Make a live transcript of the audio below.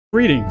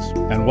Greetings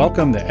and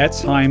welcome to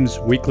Etzheim's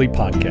weekly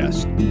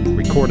podcast,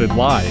 recorded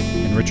live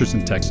in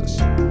Richardson,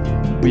 Texas.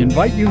 We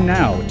invite you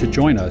now to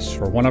join us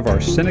for one of our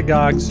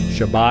synagogue's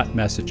Shabbat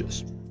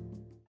messages.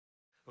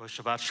 Well,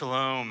 Shabbat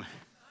Shalom.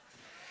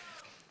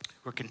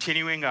 We're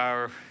continuing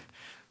our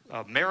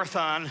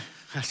marathon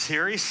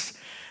series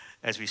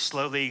as we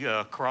slowly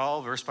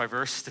crawl verse by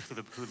verse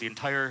through the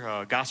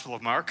entire Gospel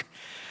of Mark.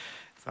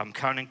 If I'm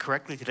counting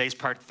correctly, today's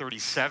part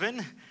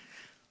 37.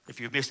 If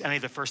you've missed any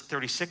of the first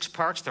 36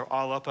 parts, they're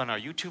all up on our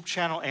YouTube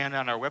channel and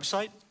on our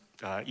website,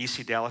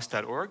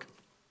 ecdallas.org.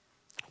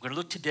 We're going to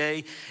look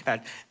today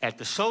at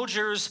the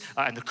soldiers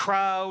and the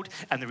crowd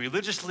and the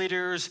religious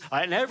leaders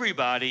and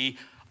everybody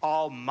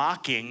all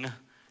mocking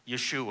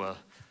Yeshua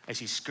as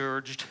he's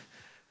scourged,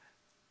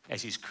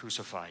 as he's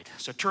crucified.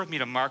 So turn with me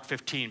to Mark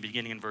 15,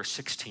 beginning in verse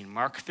 16.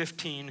 Mark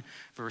 15,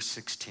 verse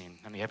 16.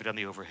 And we have it on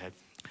the overhead.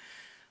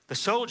 The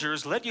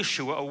soldiers led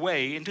Yeshua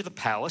away into the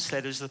palace,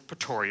 that is the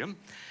praetorium,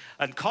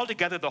 and called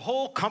together the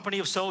whole company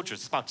of soldiers.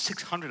 It's about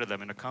 600 of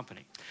them in a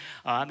company.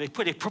 They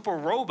put a purple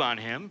robe on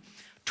him,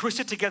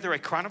 twisted together a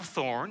crown of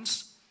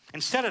thorns,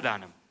 and set it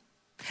on him.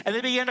 And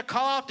they began to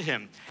call out to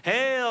him,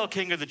 "Hail,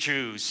 King of the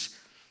Jews!"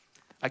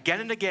 Again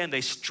and again they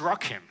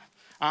struck him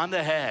on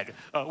the head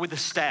with a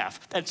staff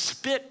and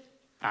spit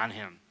on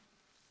him.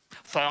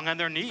 Falling on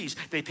their knees,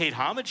 they paid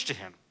homage to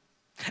him.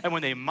 And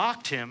when they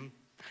mocked him,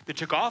 they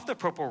took off the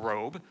purple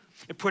robe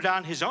and put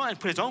his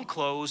own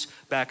clothes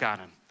back on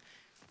him.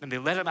 And they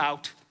led him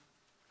out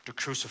to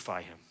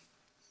crucify him.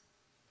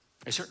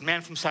 A certain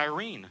man from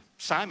Cyrene,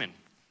 Simon,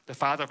 the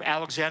father of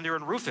Alexander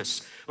and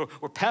Rufus,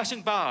 were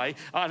passing by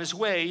on his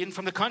way in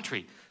from the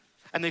country.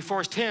 And they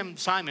forced him,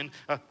 Simon,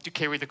 to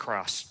carry the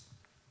cross.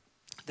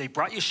 They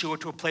brought Yeshua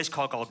to a place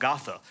called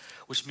Golgotha,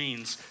 which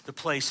means the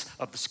place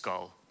of the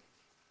skull.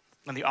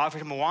 And they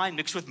offered him a wine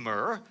mixed with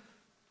myrrh,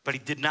 but he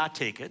did not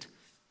take it.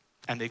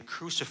 And they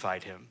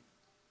crucified him.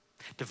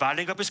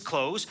 Dividing up his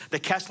clothes, they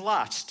cast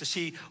lots to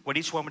see what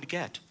each one would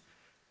get.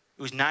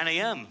 It was 9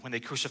 a.m. when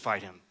they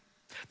crucified him.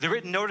 The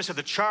written notice of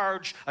the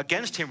charge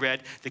against him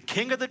read, "The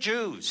King of the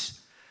Jews."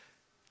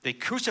 They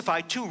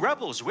crucified two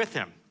rebels with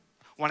him,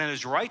 one on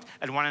his right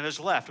and one on his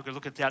left. We're going to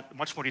look at that in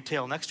much more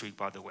detail next week,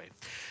 by the way.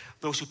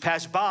 Those who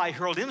passed by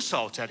hurled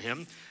insults at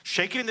him,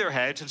 shaking their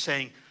heads and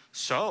saying,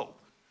 "So,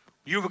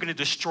 you were going to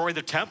destroy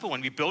the temple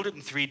and rebuild it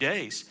in 3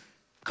 days.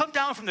 Come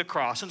down from the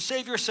cross and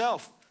save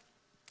yourself."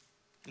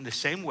 In the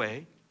same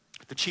way,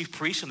 the chief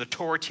priests and the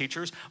Torah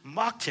teachers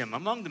mocked him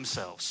among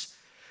themselves.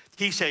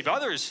 "He saved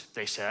others,"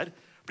 they said,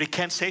 "but he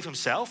can't save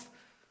himself.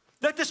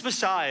 Let this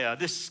Messiah,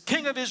 this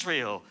King of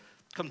Israel,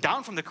 come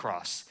down from the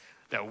cross,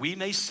 that we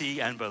may see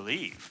and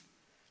believe."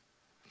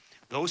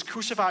 Those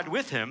crucified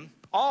with him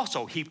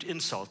also heaped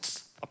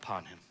insults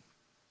upon him.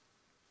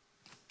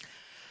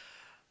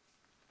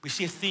 We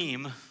see a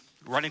theme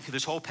running through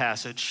this whole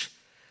passage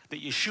that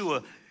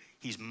Yeshua,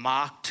 he's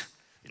mocked,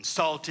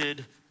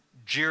 insulted,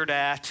 jeered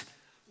at,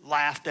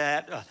 laughed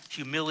at,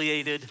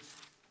 humiliated,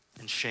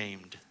 and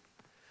shamed.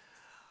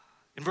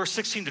 In verse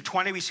 16 to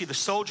 20, we see the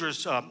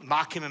soldiers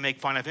mock him and make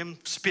fun of him,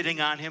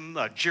 spitting on him,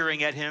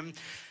 jeering at him.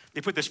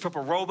 They put this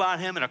purple robe on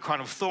him and a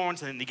crown of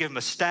thorns, and then they give him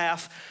a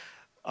staff.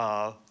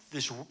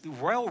 This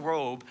royal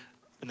robe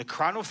and the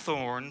crown of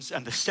thorns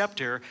and the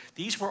scepter,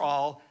 these were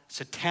all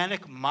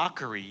satanic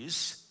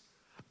mockeries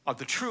of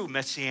the true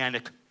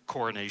messianic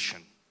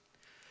coronation.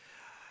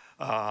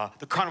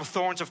 The crown of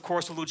thorns, of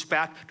course, alludes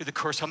back to the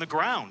curse on the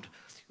ground.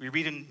 We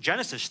read in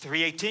Genesis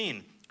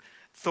 3:18,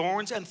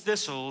 "Thorns and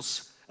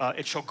thistles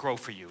it shall grow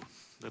for you,"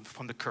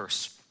 from the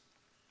curse.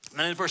 And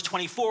then in verse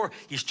 24,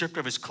 he's stripped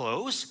of his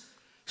clothes,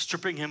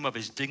 stripping him of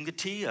his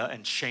dignity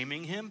and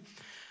shaming him.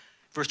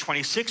 Verse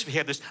 26, we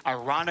have this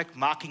ironic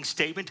mocking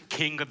statement,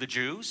 "King of the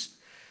Jews."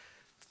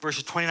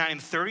 Verses 29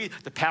 and 30,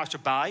 the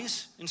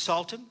passerbys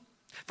insult him.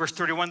 Verse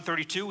 31,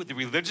 32, the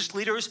religious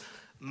leaders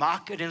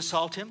mock and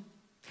insult him.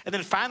 And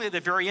then finally, at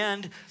the very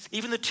end,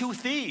 even the two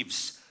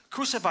thieves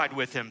crucified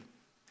with him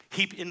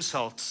heap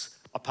insults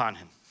upon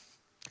him.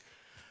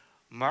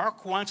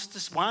 Mark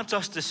wants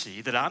us to see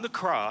that on the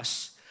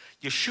cross,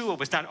 Yeshua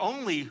was not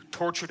only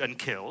tortured and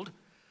killed,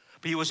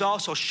 but he was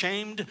also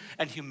shamed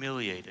and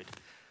humiliated.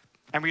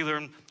 And we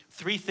learn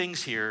three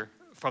things here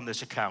from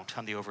this account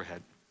on the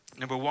overhead.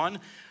 Number one,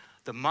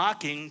 the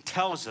mocking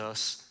tells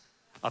us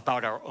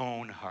about our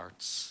own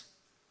hearts.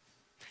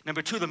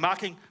 Number two, the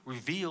mocking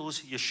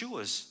reveals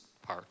Yeshua's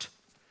heart.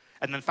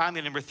 And then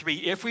finally, number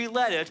three, if we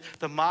let it,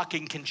 the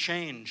mocking can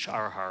change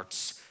our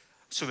hearts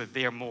so that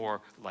they are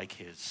more like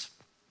his.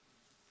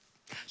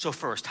 So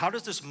first, how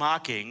does this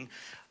mocking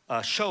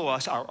show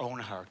us our own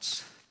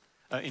hearts?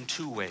 In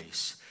two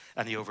ways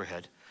on the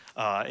overhead.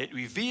 It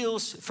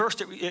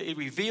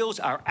reveals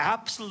our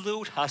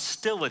absolute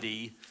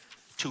hostility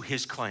to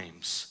his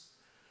claims.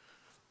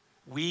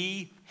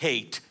 We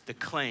hate the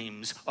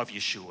claims of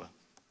Yeshua.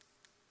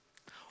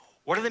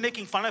 What are they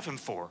making fun of him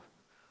for?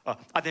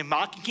 Are they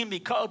mocking him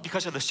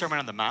because of the Sermon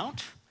on the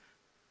Mount?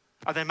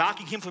 Are they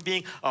mocking him for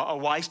being a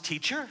wise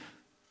teacher?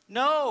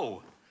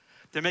 No.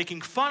 They're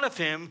making fun of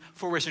him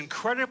for his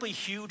incredibly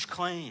huge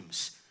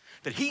claims.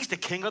 that he's the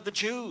king of the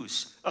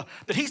Jews,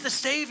 that he's the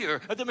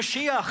savior of the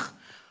Mashiach,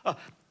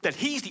 that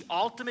he's the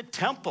ultimate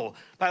temple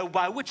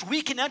by which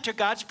we can enter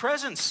God's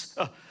presence.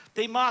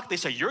 They mock, they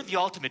say, you're the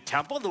ultimate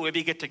temple, the way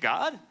we get to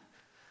God?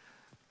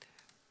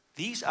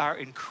 These are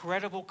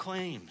incredible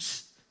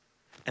claims,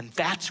 and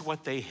that's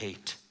what they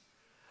hate.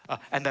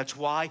 And that's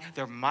why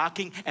they're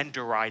mocking and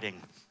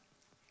deriding.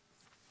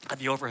 At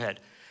the overhead.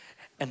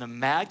 And the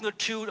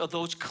magnitude of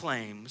those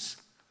claims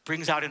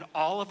brings out in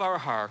all of our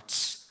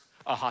hearts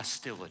a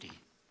hostility.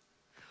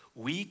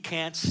 We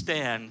can't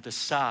stand the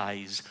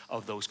size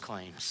of those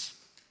claims.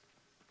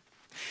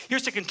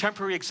 Here's a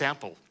contemporary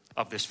example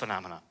of this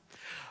phenomenon.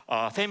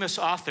 Famous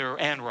author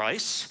Anne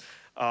Rice,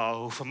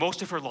 who for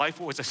most of her life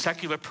was a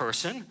secular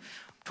person,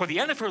 toward the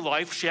end of her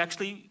life, she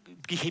actually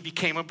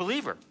became a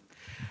believer.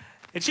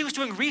 And she was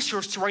doing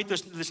research to write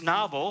this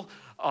novel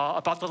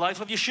about the life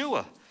of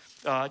Yeshua,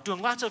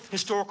 doing lots of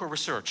historical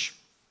research.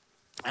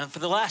 And for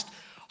the last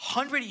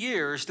 100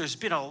 years, there's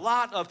been a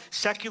lot of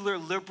secular,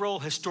 liberal,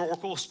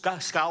 historical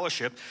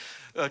scholarship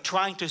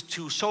trying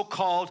to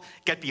so-called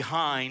get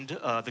behind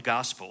the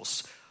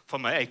Gospels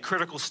from a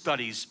critical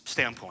studies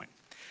standpoint.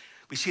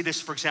 We see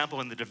this, for example,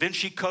 in the Da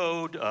Vinci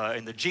Code,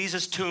 in the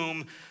Jesus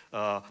Tomb,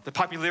 the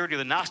popularity of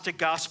the Gnostic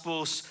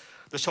Gospels,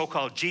 the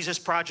so-called Jesus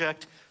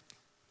Project.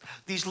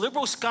 These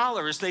liberal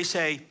scholars, they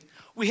say,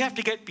 we have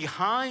to get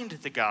behind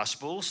the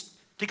Gospels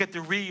to get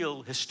the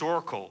real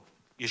historical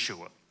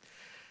Yeshua.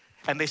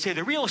 And they say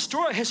the real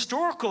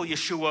historical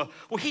Yeshua,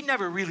 well, he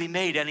never really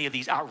made any of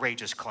these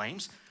outrageous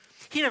claims.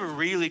 He never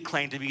really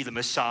claimed to be the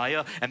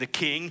Messiah and the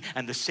King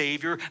and the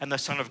Savior and the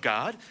Son of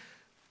God.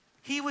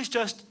 He was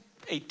just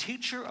a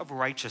teacher of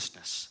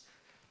righteousness.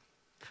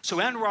 So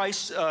Anne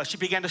Rice, she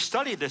began to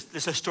study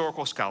this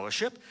historical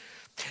scholarship,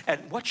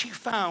 and what she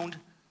found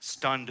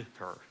stunned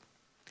her.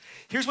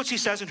 Here's what she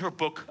says in her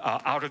book,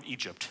 Out of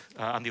Egypt,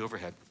 on the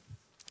overhead.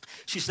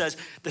 She says,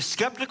 the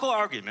skeptical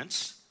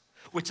arguments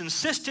which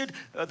insisted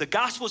the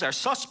Gospels are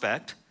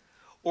suspect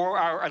or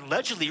are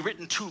allegedly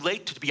written too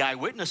late to be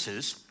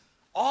eyewitnesses,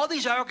 all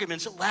these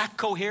arguments lack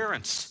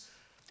coherence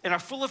and are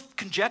full of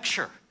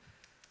conjecture.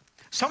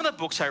 Some of the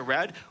books I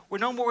read were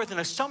no more than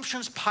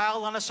assumptions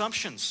piled on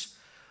assumptions.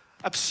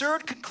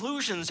 Absurd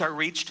conclusions are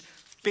reached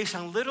based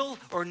on little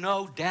or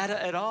no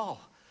data at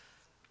all.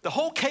 The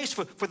whole case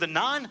for the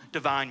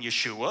non-divine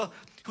Yeshua,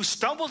 who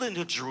stumbled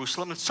into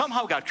Jerusalem and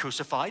somehow got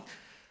crucified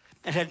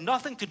and had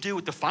nothing to do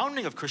with the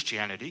founding of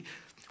Christianity,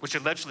 which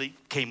allegedly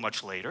came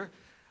much later,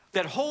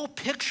 that whole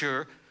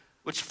picture,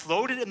 which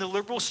floated in the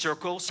liberal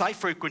circles I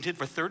frequented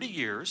for 30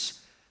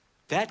 years,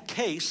 that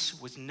case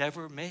was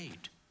never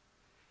made.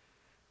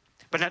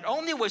 But not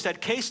only was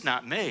that case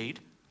not made,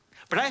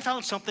 but I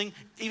found something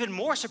even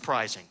more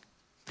surprising.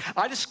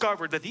 I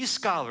discovered that these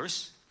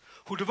scholars,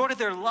 who devoted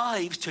their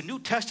lives to New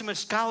Testament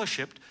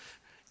scholarship,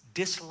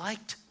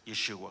 disliked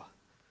Yeshua.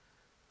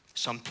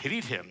 Some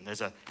pitied him as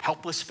a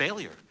helpless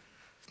failure.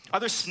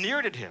 Others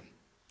sneered at him.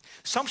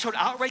 Some showed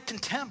outright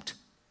contempt.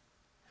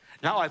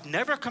 Now, I've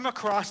never come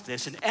across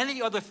this in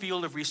any other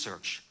field of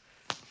research.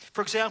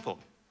 For example,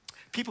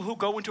 people who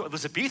go into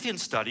Elizabethan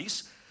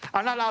studies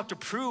are not out to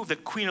prove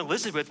that Queen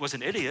Elizabeth was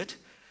an idiot.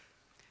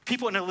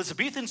 People in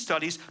Elizabethan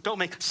studies don't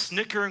make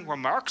snickering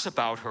remarks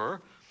about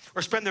her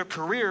or spend their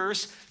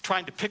careers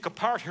trying to pick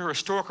apart her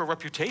historical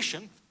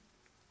reputation.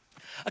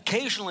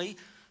 Occasionally,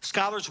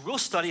 scholars will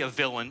study a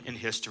villain in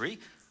history,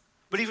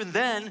 but even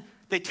then,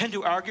 they tend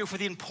to argue for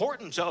the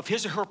importance of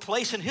his or her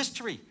place in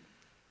history.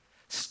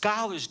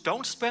 Scholars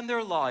don't spend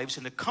their lives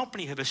in the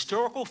company of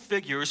historical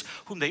figures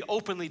whom they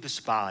openly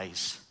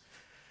despise.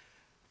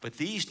 But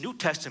these New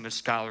Testament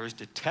scholars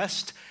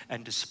detest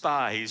and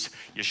despise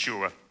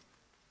Yeshua.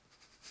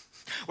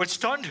 What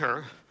stunned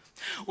her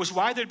was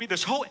why there'd be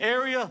this whole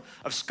area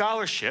of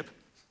scholarship,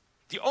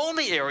 the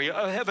only area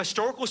of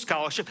historical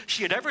scholarship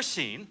she had ever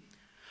seen,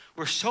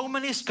 where so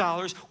many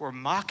scholars were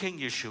mocking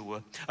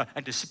Yeshua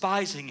and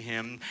despising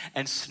him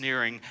and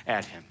sneering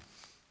at him.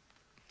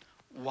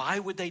 Why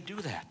would they do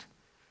that?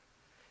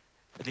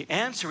 And the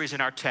answer is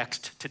in our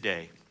text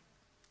today.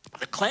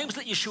 The claims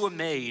that Yeshua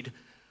made,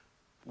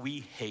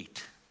 we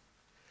hate.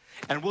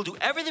 And we'll do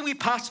everything we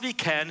possibly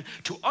can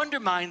to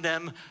undermine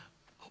them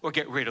or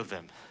get rid of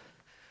them.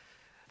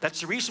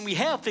 That's the reason we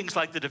have things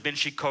like the Da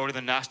Vinci Code and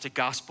the Gnostic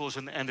Gospels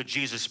and the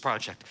Jesus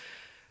Project.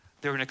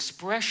 They're an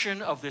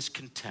expression of this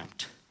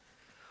contempt.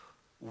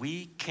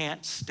 We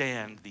can't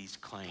stand these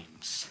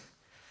claims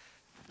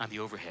on the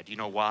overhead. You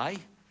know why?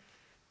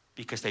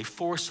 Because they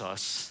force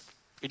us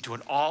into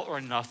an all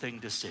or nothing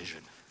decision.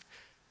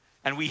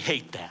 And we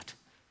hate that.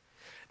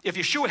 If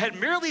Yeshua had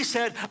merely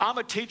said, I'm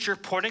a teacher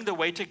pointing the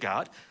way to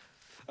God,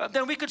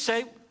 then we could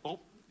say, well,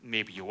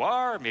 maybe you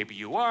are, maybe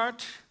you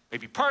aren't.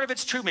 Maybe part of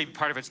it's true, maybe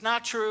part of it's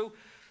not true.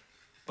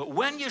 But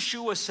when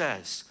Yeshua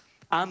says,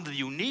 I'm the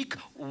unique,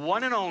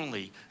 one and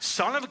only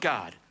Son of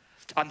God,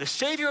 I'm the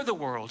Savior of the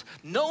world,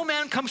 no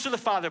man comes to the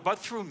Father but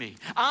through me,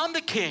 I'm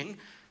the King,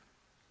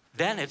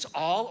 then it's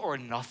all or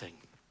nothing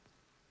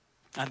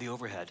on the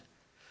overhead.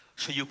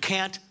 So you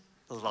can't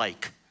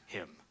like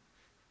him.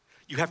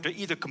 You have to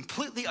either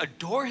completely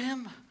adore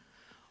him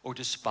or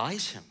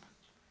despise him.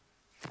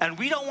 And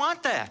we don't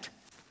want that.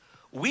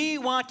 We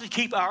want to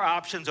keep our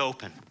options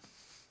open.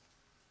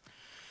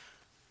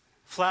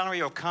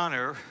 Flannery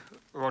O'Connor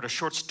wrote a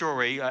short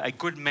story, A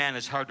Good Man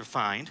is Hard to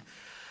Find.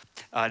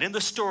 And in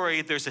the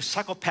story, there's a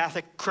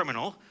psychopathic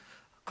criminal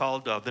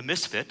called the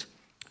Misfit,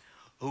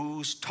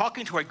 who's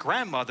talking to a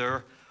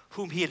grandmother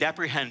whom he had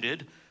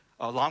apprehended,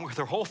 along with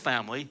her whole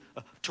family,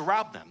 to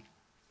rob them.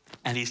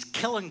 And he's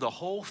killing the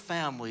whole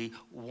family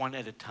one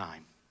at a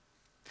time.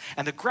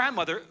 And the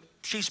grandmother,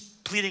 she's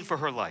pleading for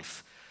her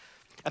life.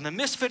 And the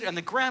Misfit and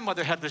the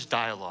grandmother had this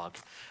dialogue.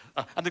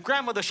 And the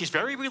grandmother, she's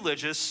very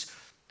religious,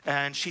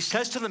 and she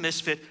says to the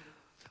Misfit,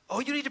 oh,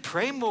 you need to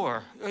pray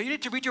more. You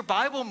need to read your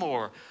Bible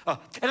more.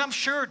 And I'm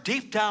sure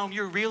deep down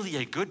you're really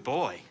a good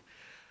boy.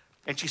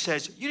 And she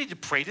says, you need to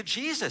pray to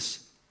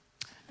Jesus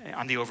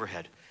on the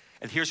overhead.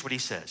 And here's what he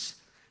says.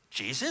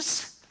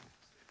 Jesus?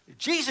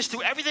 Jesus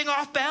threw everything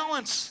off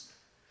balance.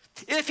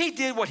 If he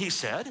did what he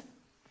said,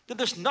 then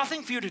there's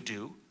nothing for you to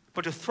do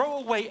but to throw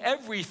away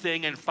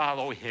everything and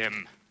follow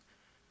him.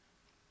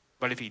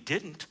 But if he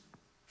didn't,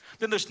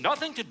 then there's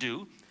nothing to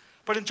do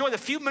but enjoy the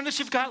few minutes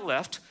you've got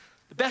left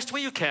the best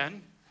way you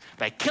can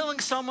by killing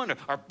someone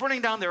or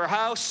burning down their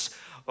house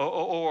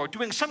or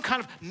doing some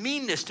kind of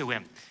meanness to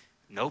him.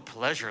 No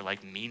pleasure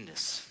like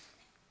meanness.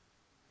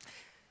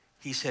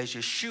 He says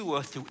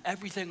Yeshua threw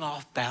everything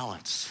off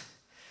balance.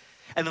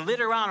 And then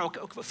later on,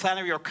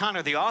 Flannery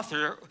O'Connor, the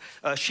author,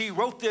 she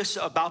wrote this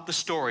about the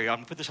story. I'm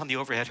going to put this on the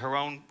overhead, her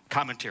own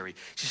commentary.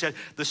 She said,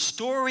 the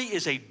story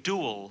is a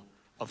duel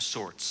of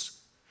sorts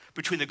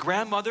between the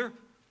grandmother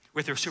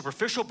with her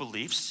superficial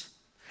beliefs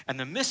and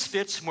the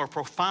Misfit's more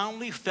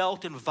profoundly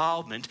felt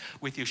involvement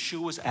with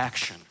Yeshua's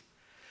action,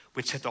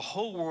 which set the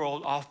whole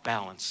world off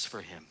balance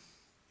for him.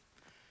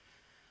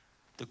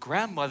 The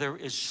grandmother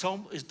is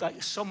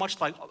so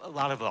much like a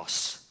lot of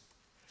us.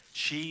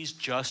 She's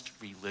just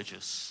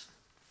religious.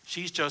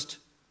 She's just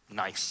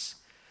nice.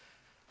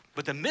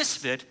 But the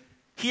Misfit,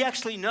 he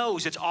actually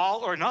knows it's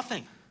all or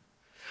nothing.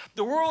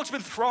 The world's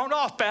been thrown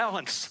off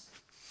balance.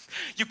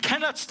 You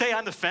cannot stay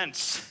on the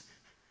fence.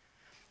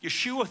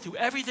 Yeshua threw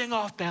everything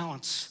off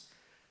balance.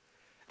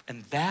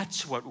 And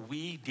that's what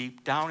we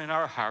deep down in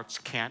our hearts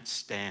can't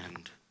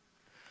stand.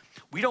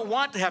 We don't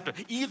want to have to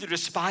either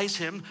despise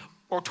him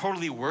or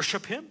totally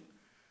worship him.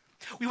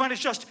 We want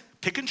to just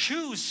pick and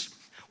choose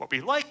what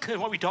we like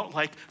and what we don't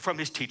like from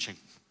his teaching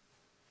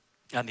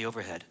on the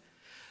overhead.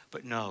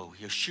 But no,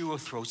 Yeshua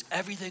throws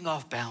everything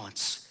off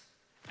balance,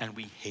 and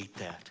we hate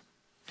that.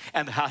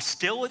 And the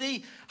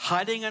hostility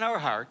hiding in our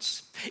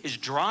hearts is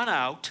drawn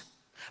out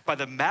by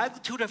the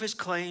magnitude of his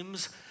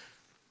claims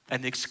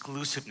and the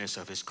exclusiveness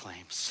of his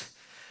claims.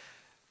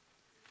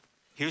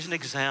 Here's an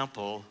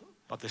example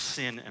of the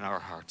sin in our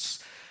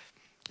hearts.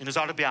 In his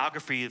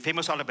autobiography, the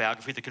famous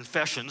autobiography, The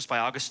Confessions by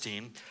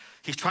Augustine,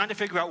 he's trying to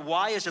figure out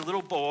why, as a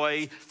little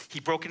boy, he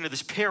broke into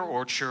this pear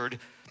orchard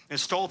and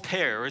stole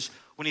pears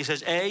when he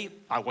says, A,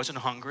 I wasn't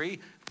hungry,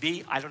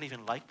 B, I don't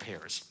even like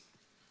pears.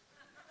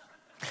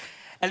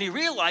 And he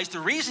realized the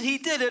reason he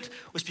did it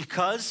was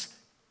because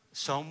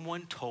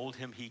someone told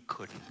him he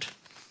couldn't.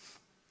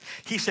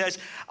 He says,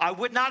 I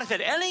would not have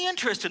had any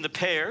interest in the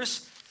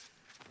pears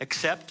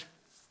except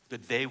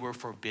that they were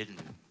forbidden.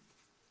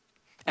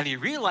 And he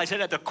realized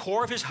that at the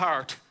core of his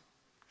heart,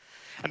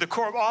 and the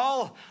core of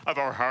all of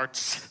our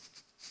hearts,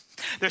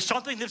 there's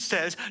something that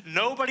says,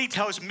 nobody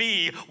tells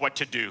me what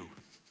to do.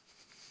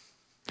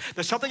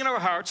 There's something in our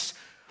hearts,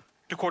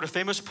 to quote a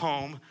famous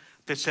poem,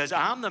 that says,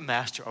 I'm the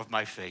master of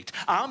my fate.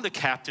 I'm the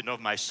captain of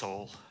my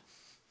soul.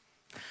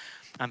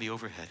 On the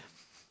overhead.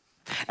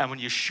 And when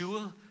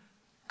Yeshua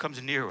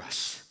comes near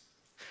us,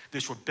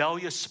 this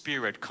rebellious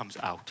spirit comes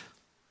out.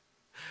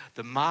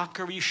 The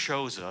mockery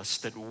shows us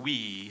that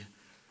we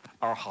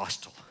are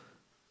hostile.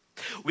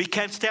 We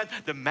can't stand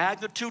the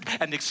magnitude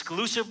and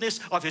exclusiveness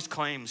of his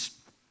claims.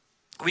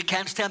 We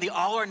can't stand the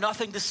all or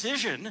nothing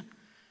decision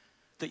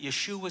that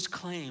Yeshua's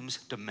claims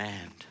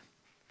demand.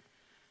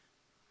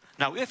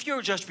 Now, if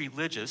you're just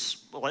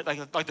religious,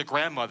 like the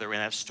grandmother in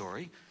that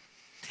story,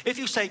 if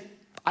you say,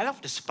 I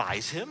don't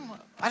despise him,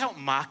 I don't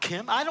mock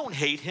him, I don't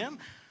hate him,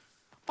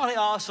 but I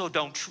also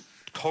don't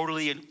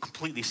totally and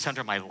completely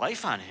center my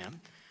life on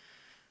him,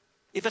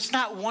 if it's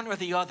not one or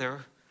the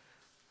other,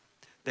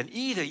 then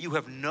either you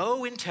have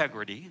no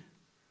integrity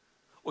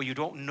or you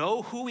don't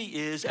know who he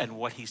is and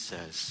what he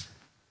says.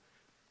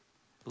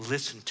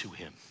 Listen to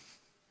him.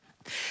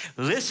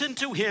 Listen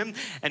to him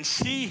and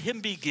see him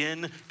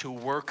begin to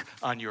work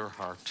on your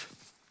heart.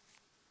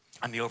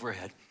 On the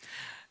overhead,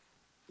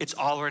 it's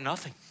all or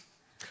nothing.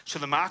 So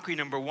the mockery,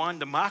 number one,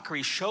 the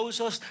mockery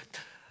shows us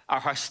our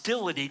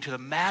hostility to the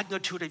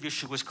magnitude of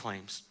Yeshua's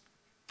claims.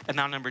 And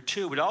now number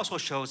two, it also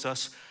shows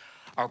us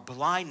our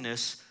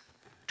blindness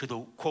to the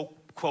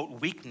quote,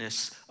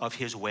 weakness of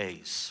his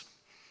ways.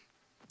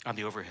 On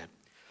the overhead.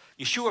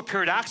 Yeshua,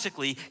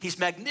 paradoxically, he's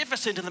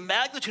magnificent in the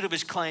magnitude of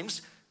his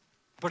claims,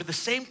 but at the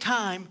same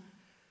time,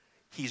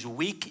 he's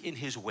weak in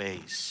his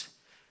ways.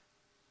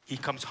 He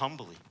comes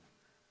humbly.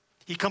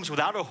 He comes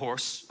without a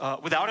horse,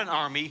 without an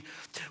army,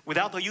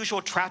 without the usual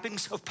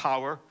trappings of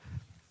power.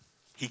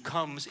 He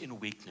comes in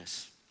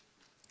weakness.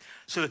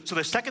 So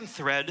the second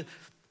thread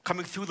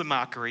coming through the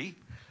mockery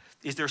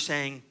is they're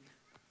saying,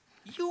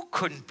 you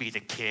couldn't be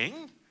the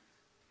king.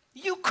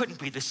 You couldn't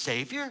be the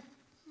savior.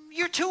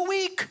 You're too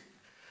weak.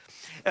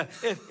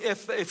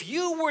 If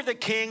you were the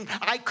king,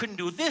 I couldn't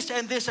do this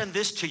and this and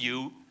this to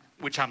you,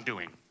 which I'm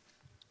doing.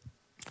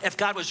 If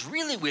God was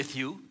really with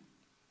you,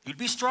 you'd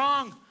be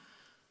strong.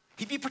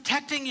 He'd be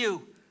protecting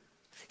you.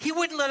 He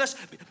wouldn't let us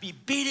be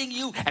beating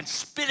you and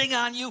spitting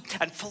on you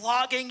and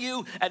flogging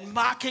you and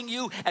mocking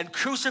you and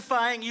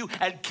crucifying you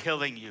and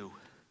killing you.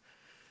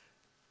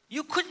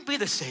 You couldn't be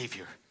the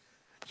savior.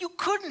 You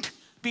couldn't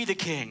be the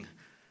king.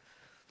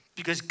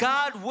 Because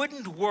God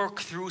wouldn't work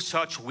through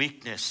such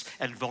weakness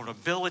and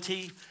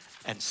vulnerability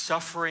and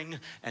suffering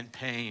and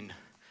pain.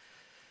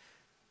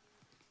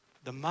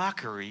 The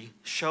mockery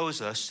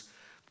shows us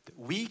that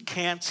we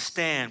can't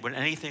stand when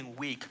anything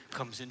weak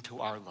comes into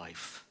our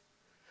life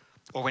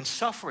or when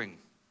suffering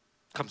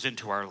comes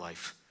into our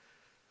life.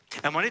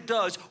 And when it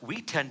does,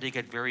 we tend to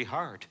get very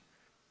hard.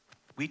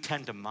 We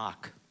tend to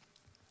mock.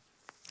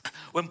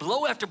 When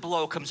blow after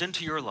blow comes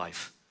into your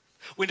life,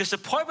 when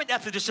disappointment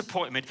after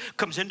disappointment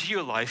comes into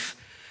your life,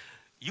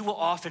 you will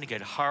often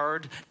get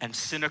hard and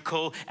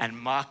cynical and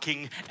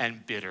mocking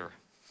and bitter.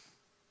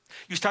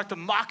 You start to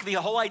mock the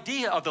whole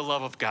idea of the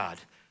love of God.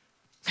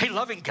 Hey,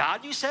 loving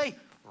God, you say?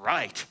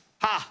 Right.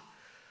 Ha!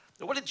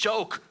 What a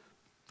joke.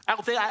 I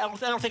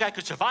don't think I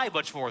could survive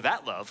much more of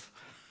that love.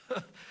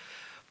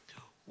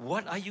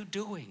 What are you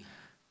doing?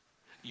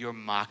 You're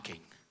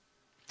mocking.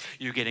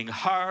 You're getting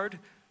hard.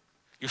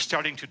 You're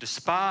starting to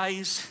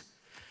despise.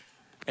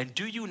 And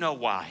do you know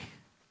why?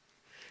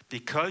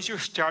 Because you're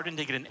starting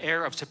to get an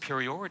air of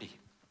superiority.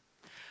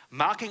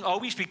 Mocking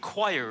always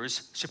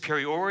requires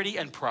superiority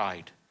and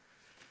pride.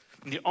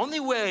 And the only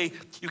way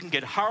you can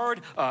get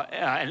hard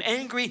and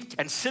angry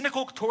and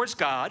cynical towards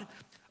God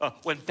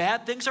when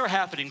bad things are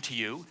happening to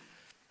you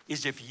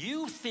is if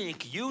you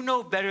think you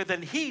know better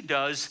than He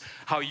does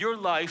how your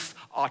life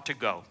ought to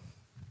go.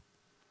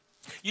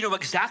 You know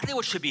exactly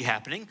what should be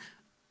happening,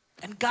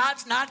 and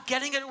God's not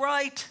getting it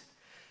right.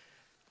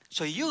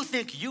 So you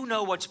think you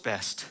know what's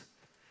best.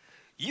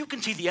 You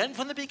can see the end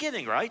from the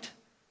beginning, right?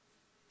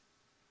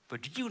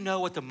 But do you know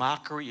what the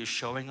mockery is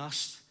showing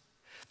us?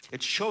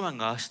 It's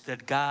showing us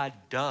that God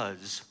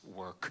does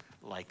work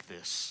like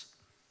this.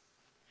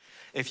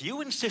 If you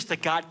insist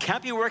that God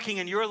can't be working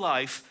in your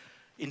life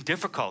in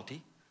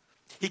difficulty,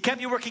 He can't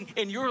be working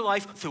in your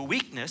life through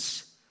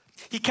weakness,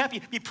 He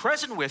can't be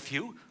present with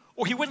you,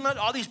 or He wouldn't let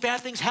all these bad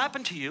things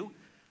happen to you,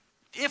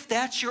 if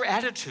that's your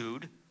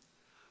attitude,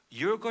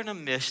 you're going to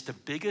miss the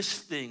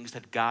biggest things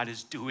that God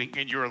is doing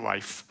in your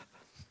life.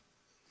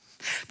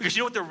 Because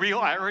you know what the real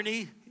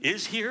irony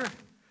is here?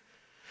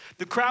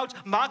 The crowds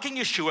mocking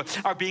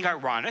Yeshua are being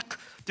ironic.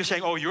 They're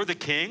saying, oh, you're the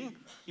king.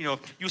 You know,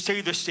 you say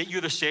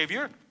you're the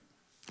savior.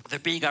 They're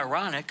being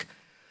ironic.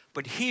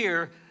 But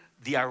here,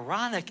 the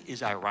ironic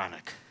is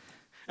ironic.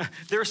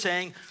 They're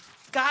saying,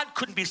 God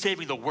couldn't be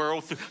saving the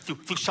world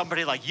through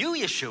somebody like you,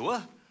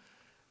 Yeshua.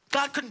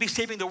 God couldn't be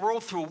saving the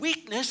world through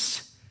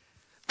weakness.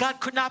 God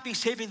could not be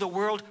saving the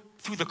world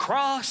through the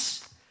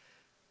cross.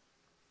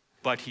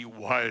 But He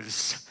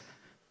was.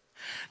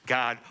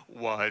 God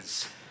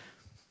was.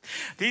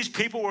 These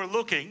people were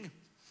looking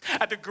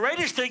at the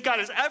greatest thing God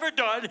has ever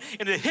done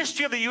in the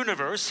history of the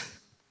universe,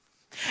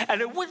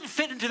 and it wouldn't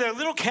fit into their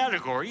little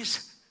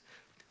categories,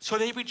 so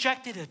they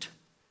rejected it.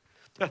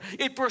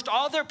 It burst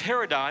all their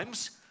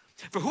paradigms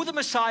for who the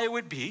Messiah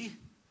would be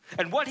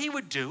and what He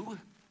would do,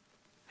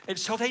 and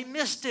so they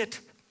missed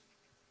it.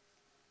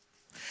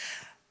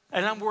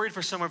 And I'm worried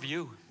for some of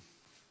you,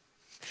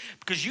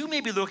 because you may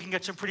be looking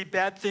at some pretty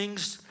bad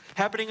things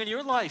happening in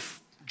your life.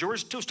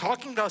 George was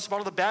talking to us about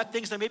all the bad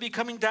things that may be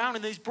coming down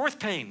in these birth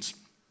pains.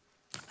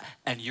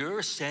 And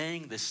you're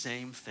saying the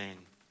same thing.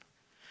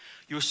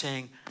 You're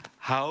saying,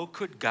 how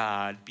could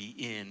God be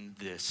in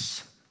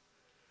this?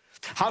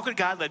 How could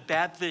God let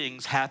bad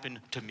things happen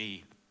to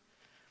me?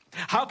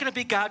 How can it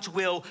be God's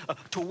will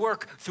to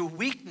work through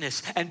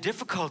weakness and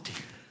difficulty?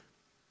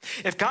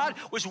 If God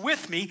was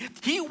with me,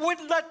 He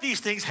wouldn't let these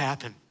things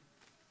happen.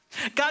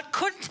 God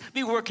couldn't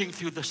be working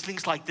through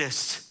things like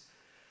this.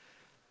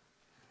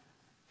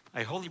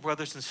 My holy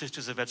brothers and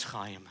sisters of Etz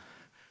Chaim,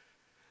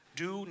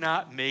 do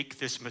not make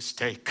this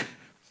mistake.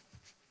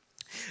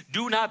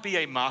 Do not be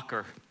a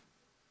mocker.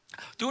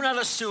 Do not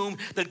assume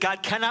that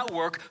God cannot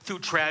work through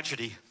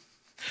tragedy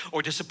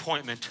or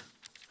disappointment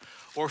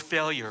or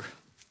failure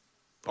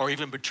or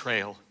even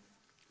betrayal.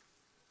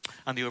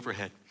 On the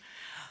overhead.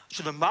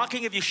 So the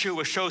mocking of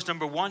Yeshua shows,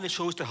 number one, it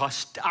shows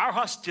our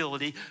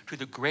hostility to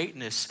the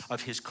greatness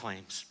of His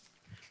claims.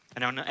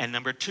 And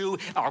number two,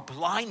 our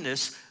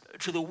blindness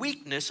to the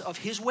weakness of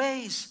His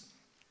ways.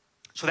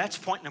 So that's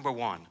point number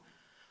one.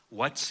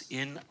 What's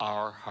in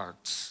our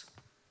hearts?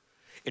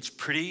 It's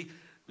pretty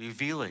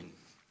revealing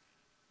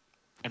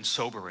and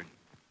sobering.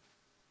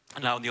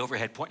 And now in the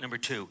overhead, point number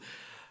two.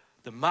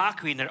 The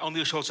mockery not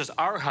only shows us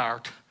our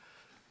heart,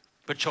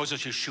 but shows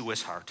us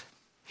Yeshua's heart,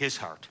 his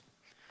heart.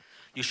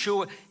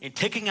 Yeshua, in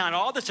taking on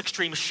all this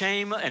extreme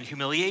shame and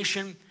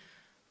humiliation,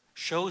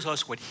 shows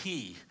us what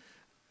he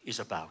is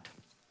about.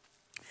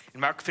 In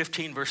Mark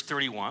 15, verse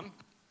 31,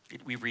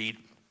 we read,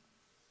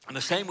 "In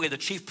the same way the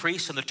chief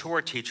priests and the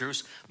Torah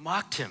teachers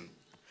mocked him,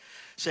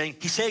 saying,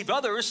 'He saved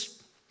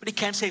others, but he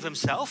can't save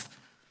himself.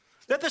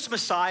 Let this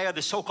Messiah,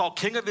 the so-called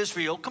King of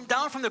Israel, come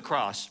down from the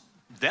cross.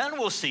 Then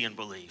we'll see and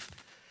believe.'"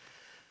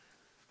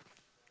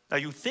 Now,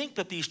 you think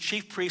that these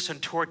chief priests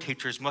and Torah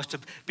teachers must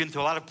have been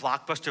through a lot of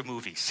blockbuster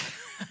movies.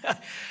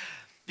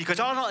 Because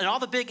in all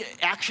the big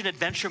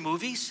action-adventure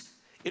movies,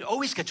 it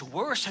always gets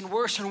worse and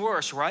worse and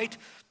worse, right?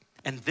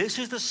 And this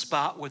is the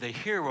spot where the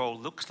hero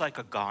looks like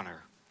a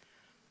goner.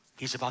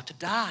 He's about to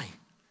die.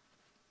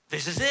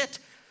 This is it.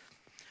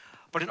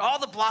 But in all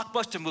the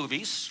blockbuster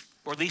movies,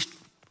 or at least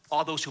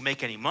all those who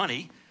make any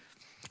money,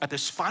 at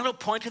this final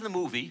point in the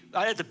movie,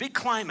 at the big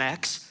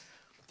climax,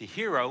 the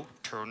hero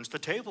turns the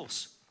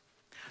tables.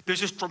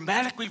 There's this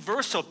dramatic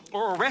reversal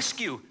or a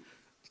rescue.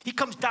 He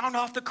comes down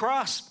off the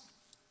cross.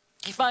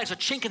 He finds a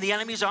chink in the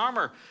enemy's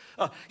armor.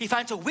 He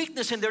finds a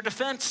weakness in their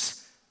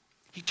defense.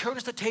 He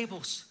turns the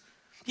tables.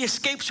 He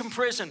escapes from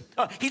prison.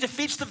 He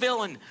defeats the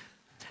villain.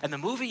 And the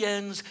movie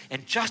ends,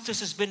 and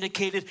justice is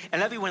vindicated,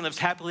 and everyone lives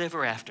happily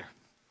ever after.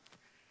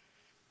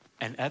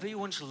 And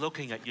everyone's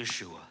looking at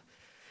Yeshua.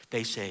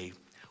 They say,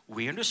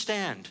 "We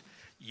understand.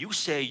 You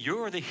say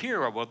you're the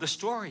hero of the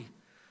story."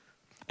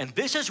 And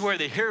this is where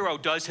the hero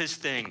does his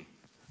thing.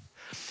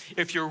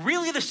 If you're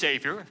really the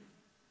Savior,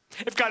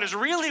 if God is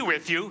really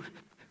with you,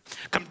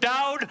 come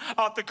down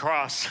off the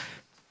cross.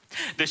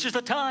 This is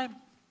the time.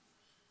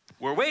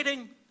 We're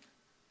waiting.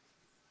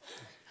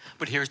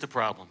 But here's the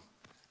problem.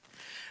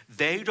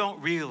 They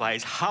don't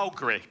realize how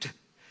great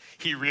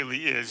he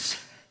really is.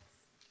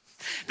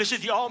 This is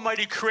the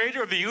almighty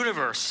creator of the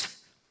universe.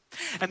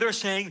 And they're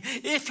saying,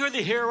 if you're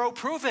the hero,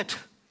 prove it.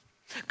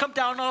 Come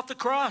down off the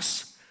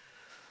cross.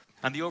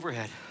 On the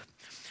overhead.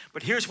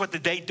 But here's what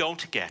they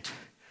don't get.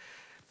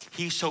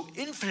 He's so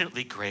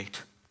infinitely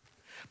great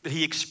that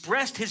he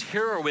expressed his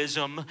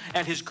heroism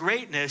and his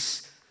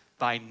greatness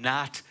by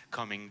not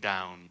coming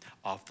down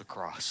off the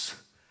cross.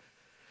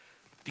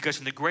 Because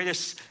in the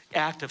greatest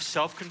act of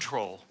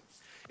self-control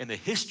in the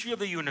history of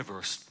the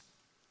universe,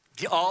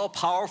 the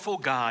all-powerful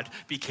God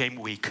became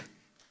weak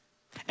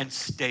and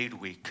stayed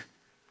weak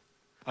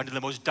under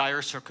the most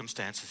dire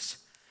circumstances.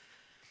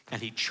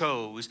 And he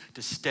chose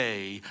to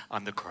stay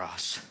on the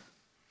cross.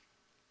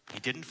 He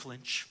didn't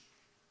flinch.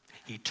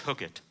 He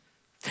took it.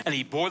 And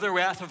he bore the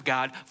wrath of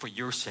God for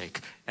your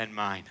sake and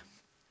mine.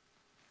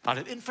 Out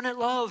of infinite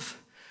love.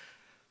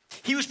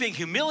 He was being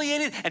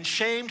humiliated and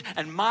shamed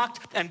and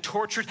mocked and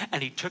tortured,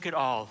 and he took it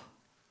all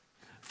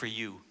for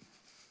you,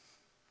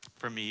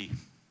 for me.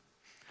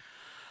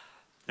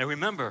 Now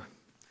remember,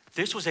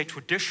 this was a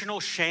traditional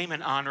shame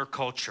and honor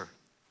culture.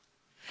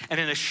 And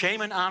in a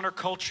shame and honor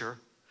culture,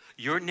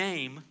 your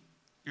name,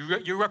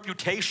 your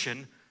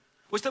reputation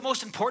was the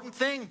most important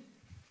thing.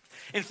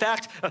 In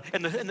fact,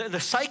 in the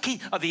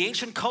psyche of the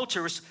ancient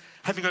cultures,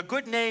 having a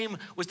good name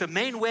was the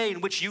main way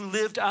in which you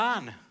lived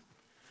on.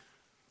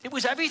 It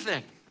was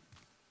everything.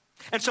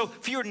 And so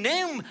for your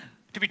name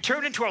to be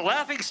turned into a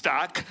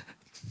laughingstock,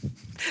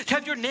 to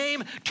have your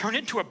name turned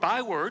into a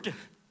byword,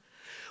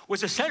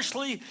 was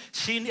essentially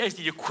seen as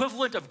the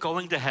equivalent of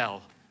going to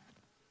hell.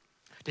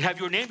 To have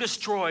your name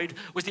destroyed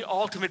was the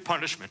ultimate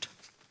punishment.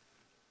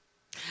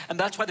 And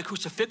that's why the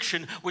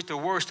crucifixion was the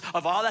worst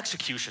of all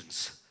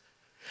executions.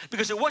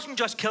 Because it wasn't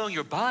just killing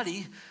your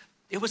body,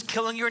 it was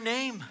killing your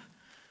name.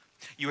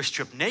 You were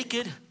stripped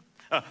naked,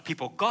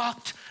 people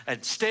gawked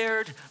and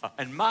stared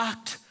and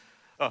mocked.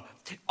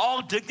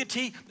 All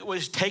dignity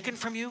was taken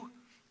from you.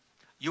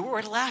 You were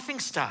a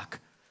laughingstock.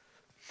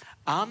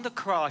 On the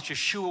cross,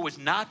 Yeshua was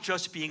not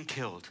just being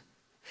killed,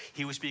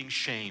 he was being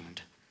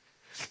shamed.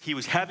 He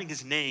was having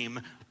his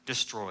name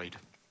destroyed.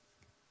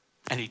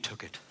 And he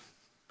took it.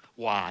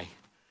 Why?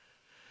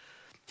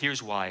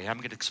 Here's why. I'm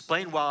going to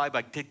explain why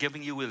by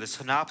giving you a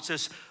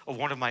synopsis of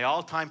one of my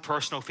all-time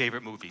personal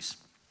favorite movies.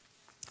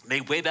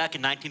 Made way back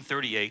in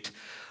 1938,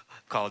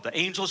 called The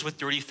Angels with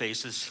Dirty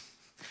Faces,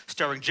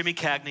 starring Jimmy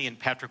Cagney and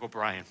Patrick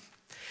O'Brien.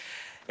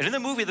 And in the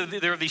movie,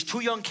 there are these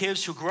two young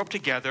kids who grew up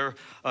together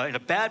in a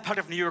bad part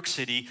of New York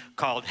City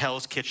called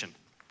Hell's Kitchen.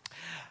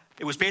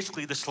 It was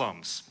basically the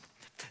slums.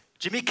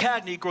 Jimmy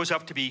Cagney grows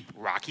up to be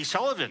Rocky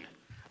Sullivan,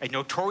 a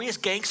notorious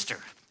gangster.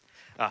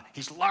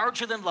 He's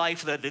larger than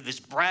life, this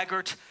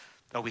braggart,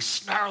 always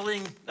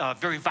snarling,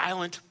 very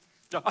violent,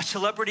 a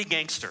celebrity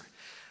gangster.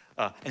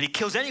 And he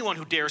kills anyone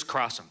who dares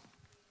cross him.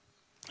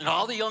 And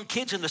all the young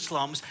kids in the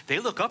slums, they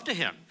look up to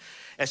him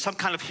as some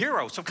kind of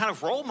hero, some kind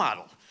of role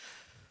model.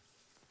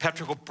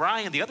 Patrick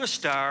O'Brien, the other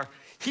star,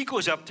 he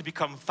grows up to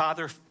become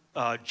Father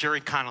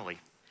Jerry Connolly,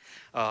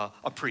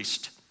 a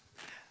priest.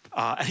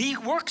 And he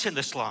works in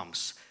the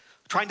slums,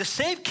 trying to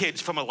save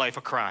kids from a life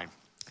of crime.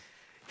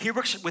 He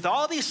works with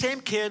all these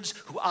same kids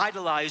who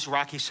idolize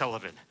Rocky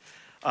Sullivan.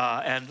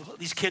 And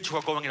these kids who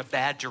are going in a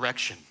bad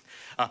direction.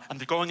 And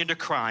they're going into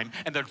crime,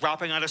 and they're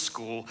dropping out of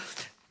school.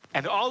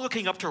 And they're all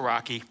looking up to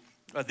Rocky,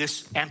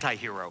 this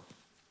anti-hero.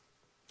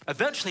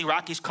 Eventually,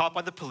 Rocky's caught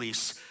by the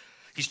police.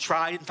 He's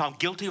tried and found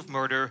guilty of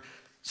murder,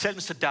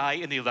 sentenced to die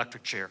in the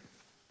electric chair.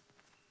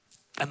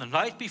 And the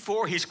night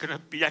before he's going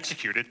to be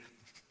executed,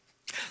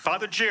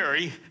 Father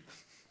Jerry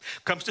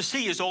comes to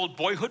see his old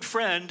boyhood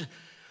friend,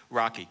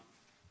 Rocky.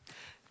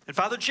 And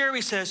Father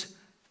Jerry says,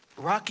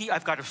 Rocky,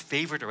 I've got a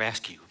favor to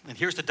ask you. And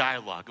here's the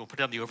dialogue. We'll put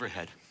it on the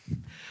overhead.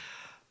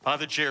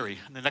 Father Jerry,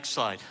 on the next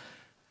slide.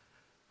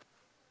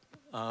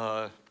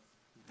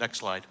 Next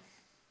slide.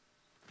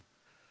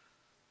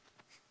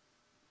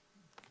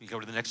 Can you go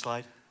to the next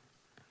slide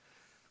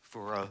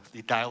for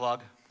the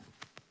dialogue?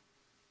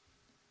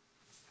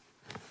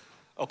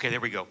 Okay,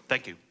 there we go.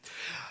 Thank you.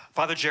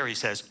 Father Jerry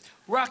says,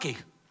 Rocky,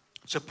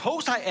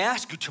 suppose I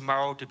ask you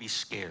tomorrow to be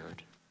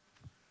scared.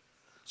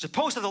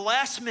 Suppose at the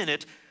last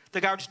minute, the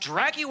guards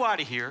drag you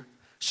out of here,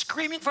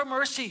 screaming for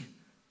mercy.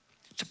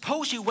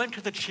 Suppose you went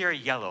to the chair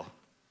yellow,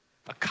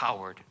 a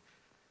coward.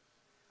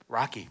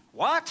 Rocky,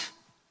 what?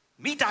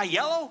 Me die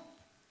yellow?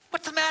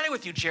 What's the matter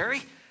with you,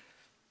 Jerry?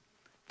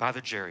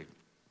 Father Jerry,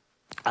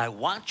 I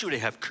want you to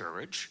have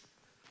courage,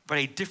 but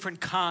a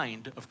different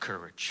kind of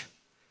courage.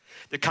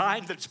 The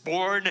kind that's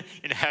born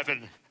in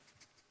heaven.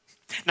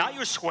 Not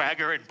your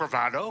swagger and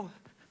bravado.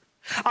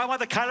 I want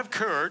the kind of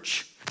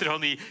courage that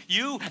only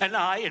you and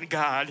I and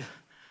God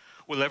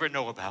will ever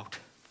know about.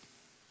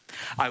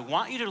 I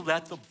want you to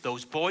let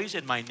those boys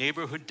in my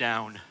neighborhood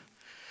down.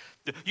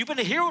 You've been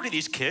a hero to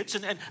these kids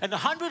and the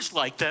hundreds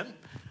like them.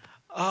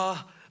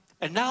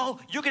 And now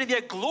you're going to be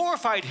a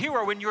glorified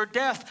hero in your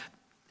death.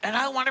 And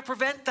I want to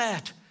prevent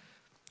that.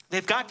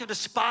 They've got to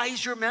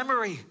despise your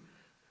memory.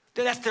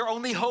 That's their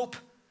only hope.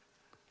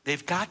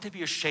 They've got to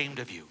be ashamed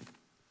of you.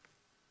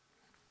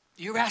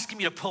 You're asking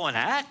me to pull an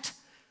act?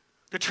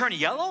 To turn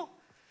yellow?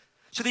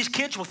 So these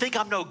kids will think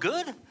I'm no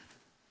good?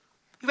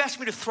 You asked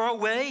me to throw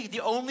away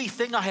the only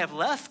thing I have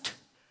left?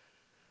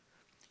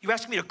 You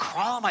asking me to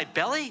crawl on my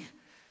belly?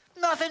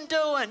 Nothing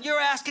doing. You're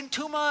asking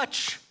too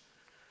much.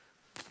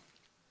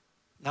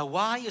 Now,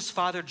 why is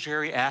Father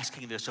Jerry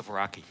asking this of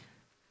Rocky?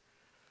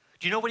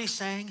 Do you know what he's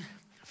saying?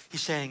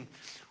 He's saying,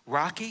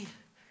 Rocky,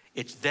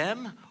 it's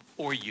them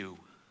or you.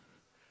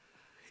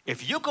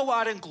 If you go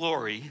out in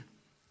glory,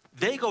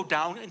 they go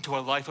down into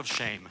a life of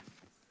shame.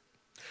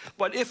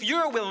 But if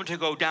you're willing to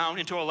go down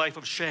into a life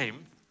of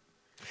shame,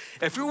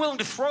 if you're willing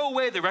to throw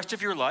away the rest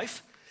of your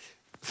life,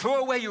 throw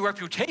away your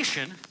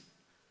reputation,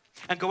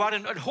 and go out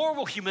in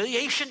horrible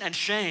humiliation and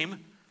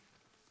shame,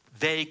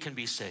 they can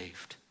be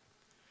saved.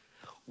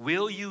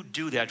 Will you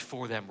do that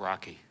for them,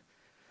 Rocky?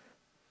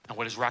 And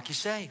what does Rocky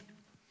say?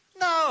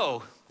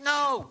 No,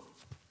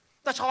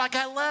 that's all I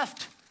got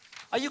left.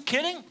 Are you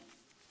kidding?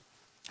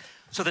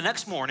 So the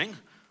next morning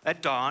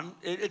at dawn,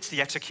 it's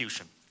the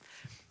execution.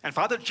 And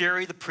Father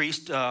Jerry, the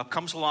priest,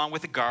 comes along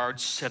with the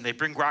guards, and they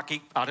bring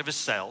Rocky out of his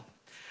cell.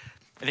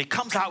 And he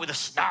comes out with a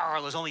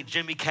snarl as only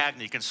Jimmy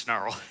Cagney can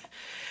snarl.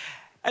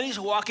 And he's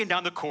walking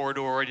down the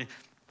corridor, and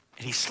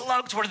he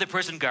slugs one of the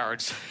prison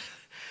guards.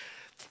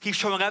 He's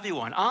showing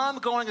everyone, I'm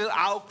going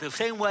out the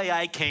same way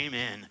I came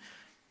in.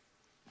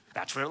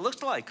 That's what it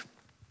looks like.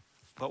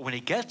 But when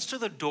he gets to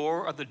the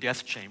door of the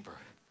death chamber,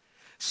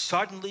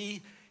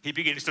 suddenly he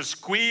begins to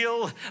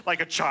squeal like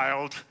a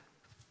child.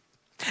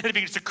 And he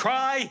begins to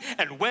cry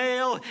and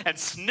wail and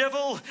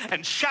snivel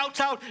and shouts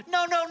out,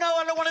 no,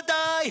 I don't want to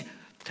die.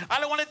 I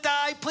don't want to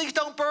die. Please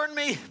don't burn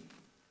me.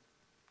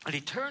 And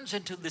he turns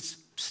into this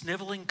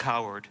sniveling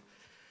coward,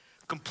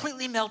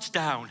 completely melts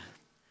down.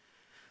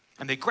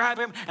 And they grab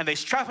him and they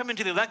strap him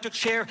into the electric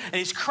chair, and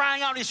he's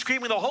crying out and he's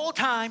screaming the whole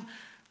time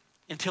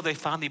until they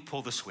finally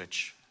pull the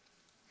switch.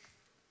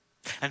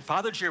 And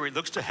Father Jerry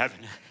looks to heaven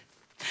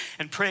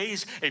and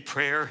prays a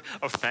prayer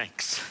of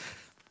thanks.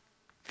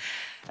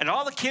 And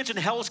all the kids in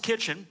Hell's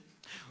Kitchen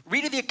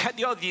read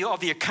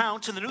the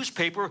accounts in the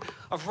newspaper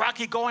of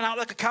Rocky going out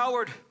like a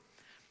coward.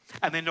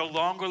 And they no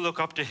longer look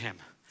up to him.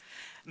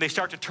 And they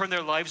start to turn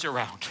their lives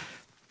around.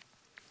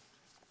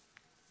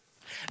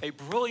 A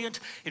brilliant,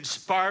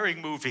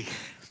 inspiring movie.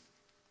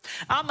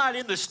 I'm not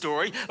in the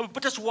story,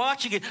 but just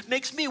watching it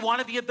makes me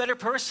want to be a better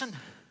person.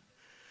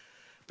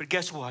 But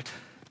guess what?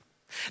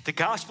 The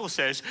gospel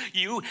says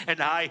you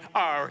and I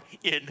are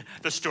in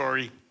the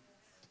story.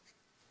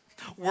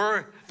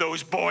 We're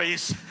those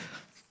boys.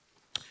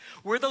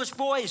 We're those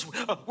boys.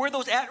 We're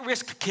those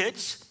at-risk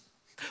kids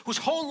whose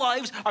whole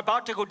lives are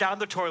about to go down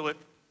the toilet.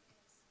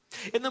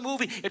 In the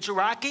movie, it's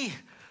Rocky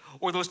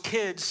or those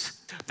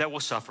kids that will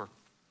suffer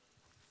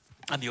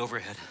on the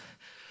overhead.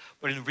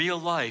 But in real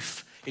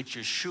life, it's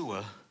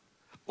Yeshua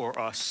or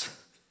us.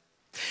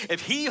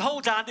 If he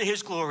holds on to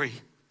his glory,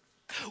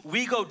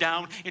 we go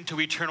down into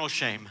eternal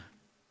shame.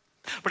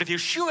 But if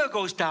Yeshua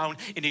goes down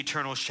in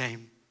eternal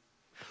shame,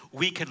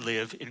 we can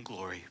live in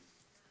glory.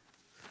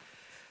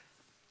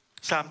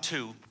 Psalm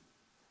 2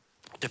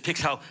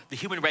 depicts how the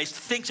human race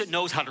thinks it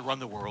knows how to run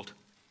the world.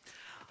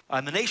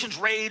 And the nations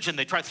rage and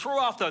they try to throw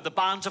off the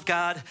bonds of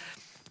God.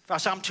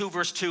 Psalm 2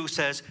 verse 2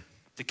 says,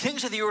 the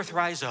kings of the earth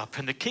rise up,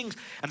 and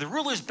the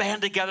rulers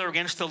band together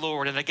against the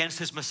Lord and against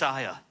his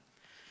Messiah.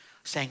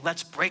 saying,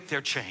 let's break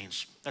their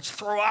chains. Let's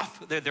throw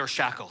off their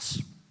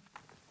shackles.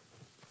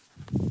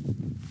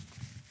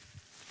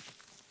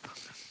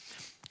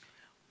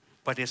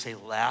 But it's a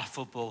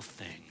laughable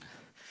thing.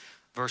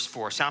 Verse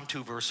 4, Psalm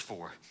 2, verse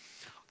 4.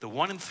 The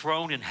one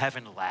enthroned in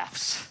heaven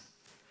laughs.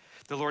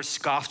 The Lord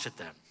scoffs at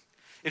them.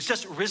 It's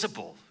just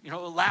risible,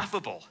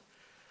 laughable,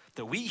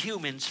 that we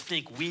humans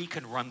think we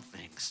can run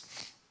things.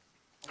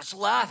 It's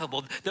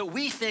laughable that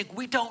we think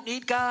we don't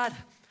need God.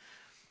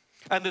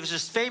 And there's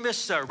this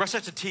famous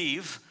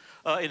recitative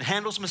in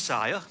Handel's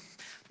Messiah,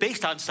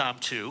 based on Psalm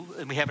 2,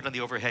 and we have it on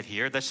the overhead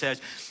here, that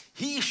says,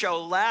 he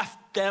shall laugh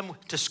them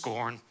to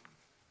scorn.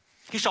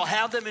 He shall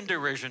have them in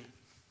derision.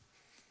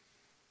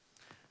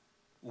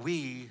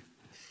 We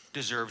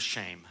deserve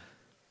shame.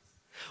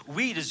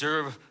 We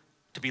deserve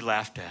to be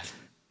laughed at.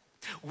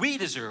 We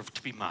deserve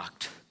to be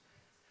mocked.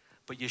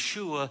 But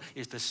Yeshua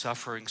is the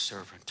suffering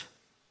servant.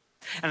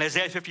 And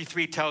Isaiah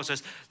 53 tells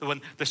us that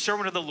when the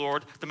servant of the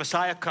Lord, the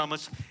Messiah,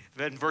 comes,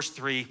 in verse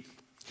 3,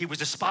 he was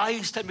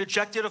despised and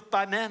rejected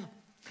by men,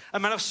 a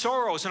man of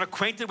sorrows and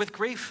acquainted with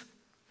grief.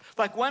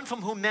 Like one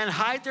from whom men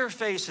hide their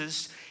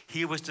faces,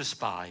 he was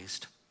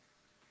despised,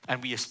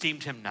 and we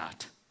esteemed him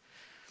not.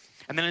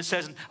 And then it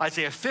says in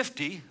Isaiah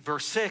 50,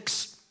 verse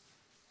 6,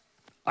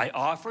 I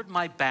offered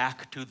my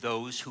back to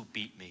those who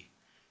beat me,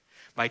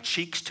 my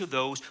cheeks to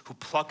those who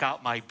pluck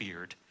out my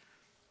beard.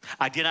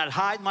 I did not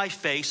hide my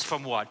face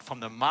from what? From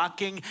the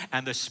mocking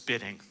and the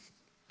spitting.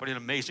 What an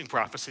amazing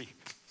prophecy.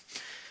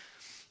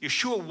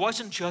 Yeshua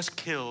wasn't just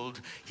killed,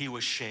 he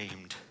was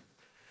shamed.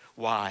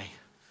 Why?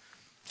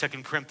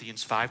 2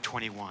 Corinthians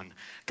 5:21.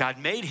 God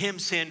made him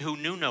sin who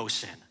knew no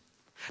sin,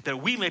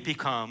 that we may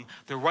become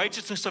the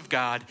righteousness of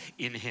God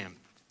in him.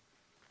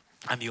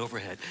 On the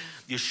overhead,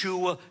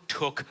 Yeshua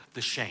took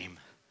the shame.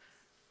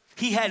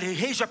 He had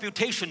his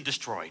reputation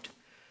destroyed.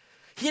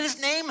 He had his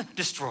name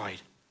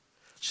destroyed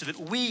so that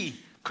we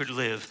could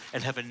live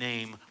and have a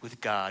name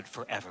with God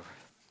forever.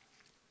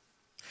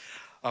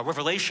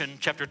 Revelation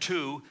chapter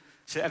 2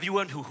 says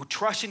everyone who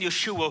trusts in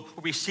Yeshua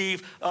will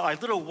receive a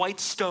little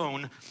white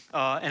stone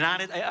and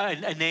on it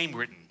a name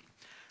written,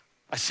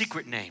 a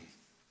secret name.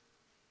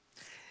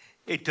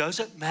 It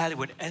doesn't matter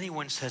what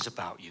anyone says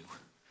about you.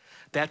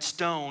 That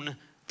stone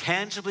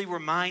tangibly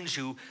reminds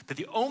you that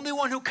the only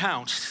one who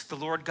counts, the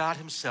Lord God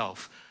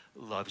himself,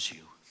 loves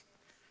you.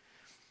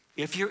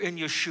 If you're in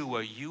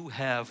Yeshua, you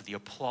have the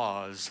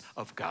applause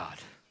of God,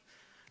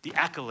 the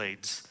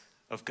accolades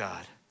of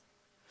God.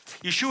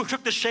 Yeshua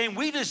took the shame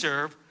we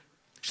deserve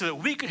so that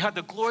we could have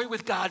the glory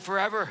with God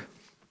forever.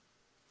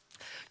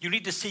 You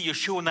need to see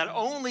Yeshua not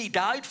only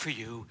died for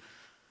you,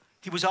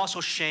 he was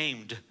also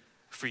shamed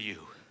for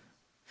you.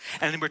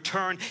 And in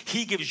return,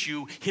 he gives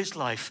you his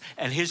life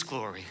and his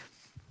glory.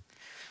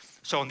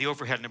 So on the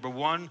overhead, number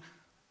one,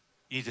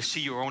 you need to see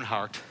your own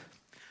heart.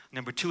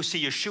 Number two,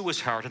 see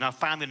Yeshua's heart. And now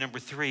finally, number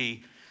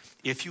three,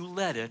 if you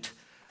let it,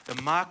 the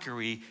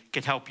mockery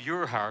can help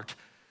your heart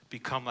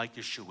become like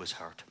Yeshua's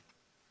heart.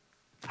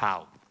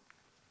 How?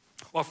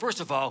 Well,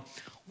 first of all,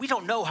 we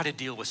don't know how to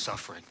deal with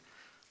suffering.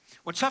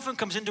 When suffering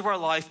comes into our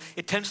life,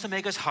 it tends to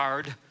make us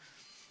hard.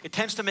 It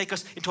tends to make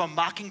us into a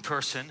mocking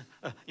person.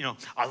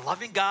 A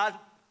loving God?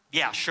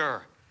 Yeah,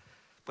 sure.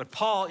 But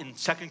Paul in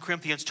 2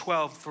 Corinthians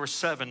 12, verse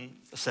 7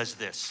 says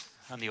this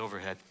on the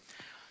overhead.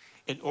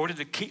 In order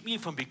to keep me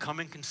from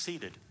becoming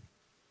conceited,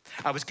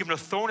 I was given a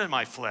thorn in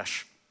my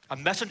flesh, a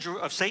messenger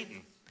of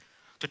Satan,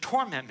 to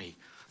torment me.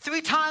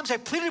 3 times I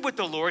pleaded with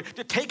the Lord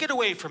to take it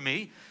away from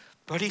me,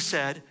 but he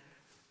said,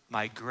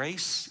 my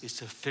grace is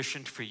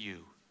sufficient for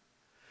you,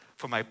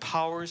 for my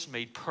power is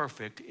made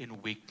perfect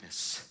in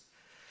weakness.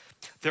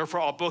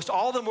 Therefore, I'll boast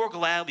all the more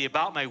gladly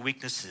about my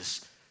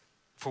weaknesses,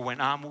 for when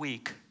I'm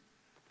weak,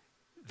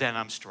 then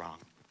I'm strong.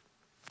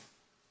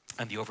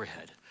 And the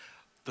overhead,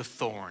 the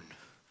thorn.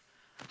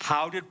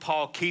 How did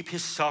Paul keep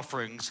his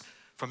sufferings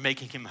from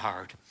making him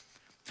hard?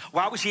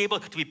 Why was he able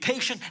to be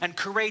patient and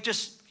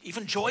courageous,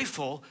 even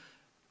joyful,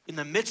 in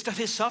the midst of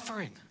his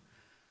suffering?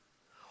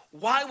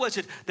 Why was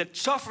it that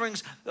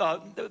sufferings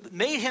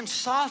made him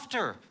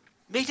softer,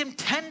 made him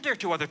tender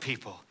to other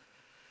people?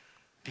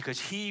 Because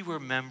he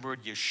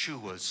remembered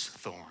Yeshua's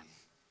thorn.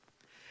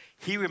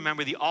 He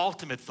remembered the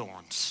ultimate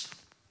thorns,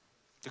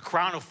 the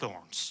crown of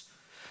thorns.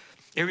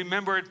 He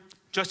remembered,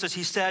 just as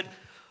he said,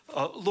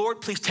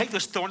 Lord, please take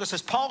this thorn. Just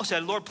as Paul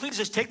said, Lord, please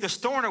just take this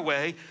thorn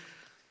away.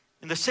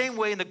 In the same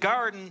way in the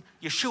garden,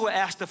 Yeshua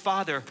asked the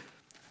Father,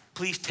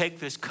 please take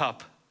this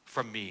cup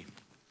from me.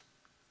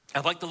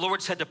 And like the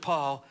Lord said to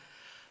Paul,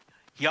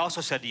 he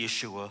also said to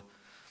Yeshua,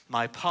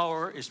 my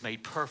power is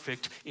made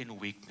perfect in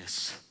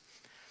weakness.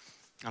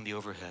 On the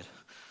overhead.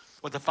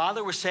 What the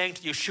Father was saying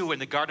to Yeshua in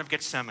the Garden of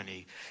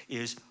Gethsemane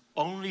is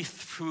only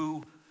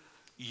through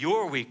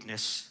your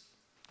weakness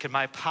can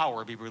my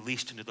power be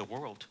released into the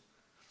world.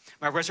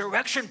 My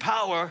resurrection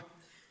power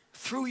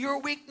through your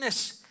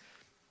weakness.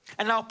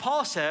 And now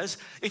Paul says,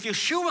 if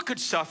Yeshua could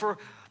suffer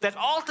that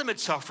ultimate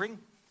suffering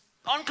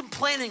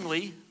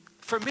uncomplainingly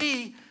for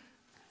me,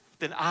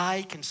 then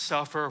I can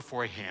suffer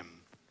for him.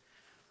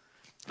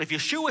 If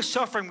Yeshua's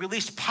suffering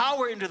released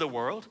power into the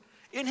world,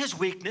 in his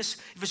weakness,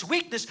 if his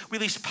weakness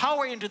released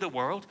power into the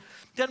world,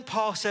 then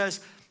Paul says,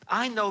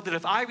 I know that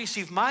if I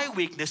receive my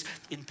weakness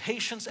in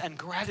patience and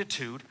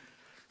gratitude,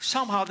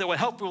 somehow that will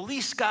help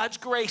release God's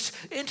grace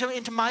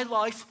into my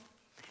life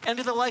and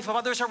into the life of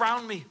others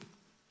around me.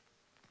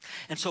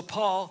 And so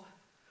Paul,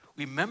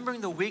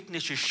 remembering the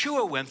weakness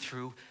Yeshua went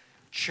through,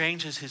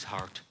 changes his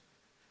heart.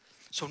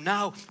 So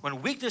now,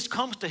 when weakness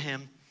comes to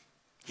him,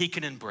 he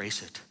can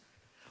embrace it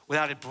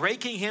without it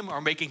breaking him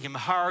or making him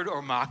hard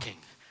or mocking.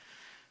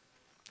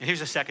 And here's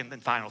the second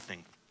and final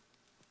thing.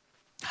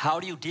 How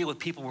do you deal with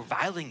people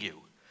reviling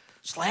you,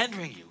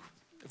 slandering you,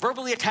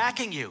 verbally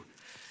attacking you,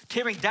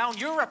 tearing down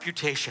your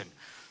reputation?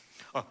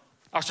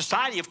 Our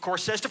society, of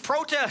course, says to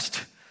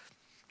protest,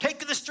 take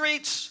to the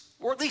streets,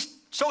 or at least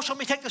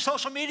take to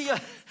social media.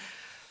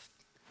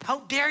 How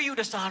dare you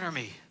dishonor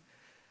me?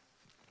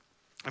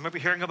 I remember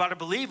hearing about a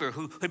believer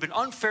who had been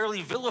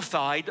unfairly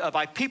vilified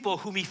by people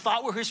whom he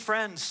thought were his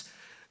friends.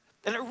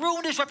 And it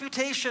ruined his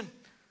reputation.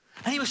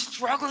 And he was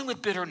struggling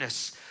with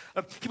bitterness.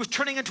 He was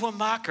turning into a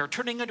mocker,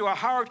 turning into a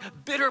hard,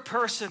 bitter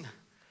person.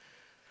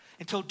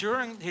 Until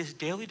during his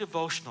daily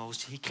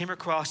devotionals, he came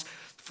across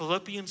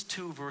Philippians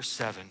 2, verse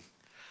 7,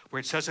 where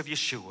it says of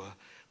Yeshua,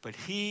 but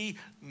he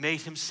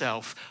made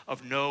himself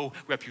of no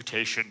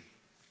reputation.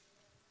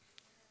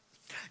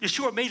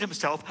 Yeshua made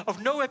himself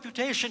of no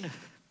reputation.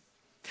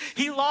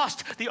 He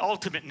lost the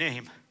ultimate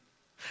name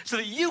so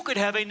that you could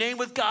have a name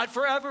with God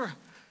forever.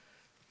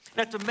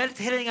 And after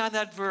meditating on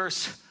that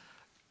verse,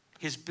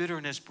 his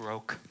bitterness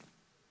broke.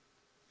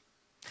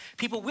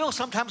 People will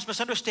sometimes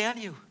misunderstand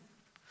you,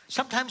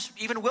 sometimes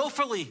even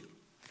willfully.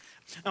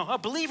 Now, a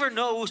believer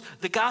knows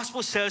the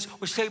gospel says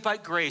we're saved by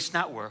grace,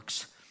 not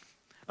works.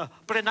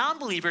 But a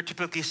non-believer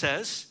typically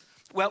says,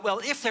 well,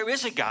 if there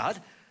is a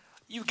God,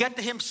 you get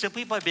to him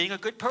simply by being a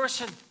good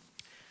person.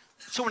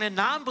 So when a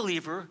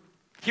non-believer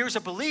hears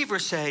a believer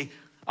say,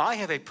 I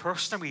have a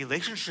personal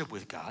relationship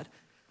with God,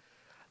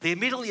 they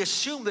immediately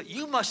assume that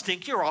you must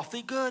think you're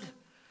awfully good.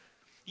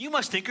 You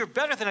must think you're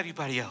better than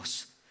everybody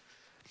else.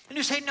 And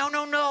you say,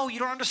 no, you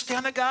don't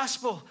understand the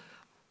gospel.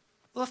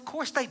 Well, of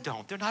course they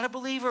don't. They're not a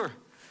believer.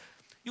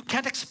 You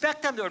can't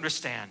expect them to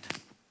understand.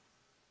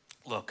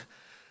 Look,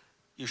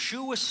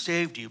 Yeshua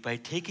saved you by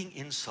taking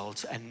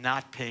insults and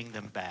not paying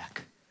them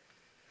back.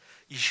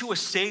 Yeshua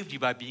saved you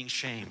by being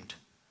shamed.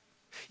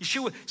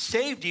 Yeshua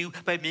saved you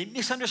by being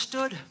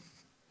misunderstood.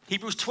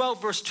 Hebrews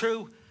 12, verse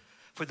 2,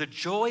 for the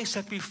joy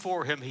set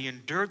before him, he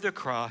endured the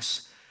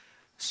cross,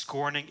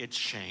 scorning its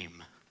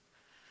shame.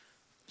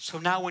 So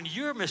now when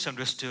you're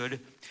misunderstood,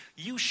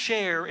 you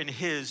share in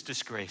his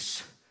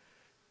disgrace.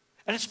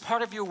 And it's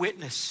part of your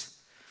witness.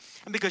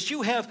 And because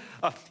you have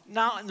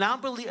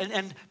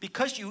and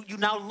because you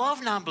now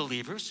love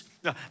non-believers,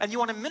 and you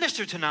want to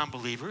minister to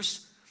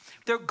non-believers,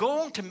 they're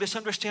going to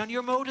misunderstand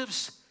your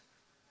motives.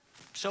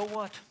 So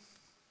what?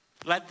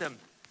 Let them.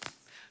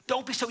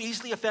 Don't be so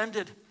easily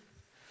offended.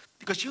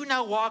 Because you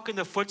now walk in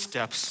the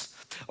footsteps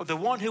of the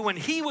one who, when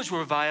he was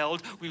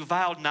reviled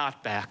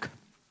not back.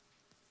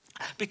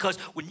 Because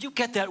when you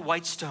get that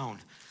white stone,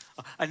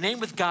 a name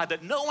with God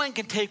that no one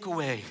can take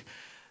away,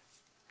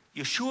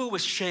 Yeshua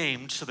was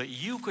shamed so that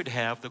you could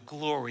have the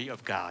glory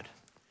of God.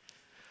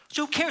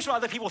 So who cares what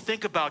other people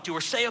think about you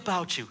or say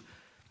about you?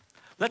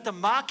 Let the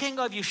mocking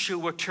of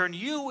Yeshua turn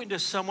you into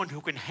someone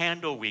who can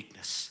handle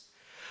weakness,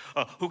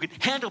 who can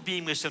handle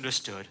being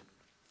misunderstood,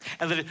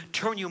 and let it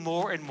turn you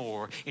more and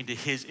more into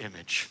his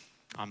image.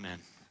 Amen.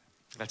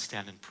 Let's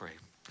stand and pray.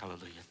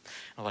 Hallelujah.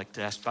 I'd like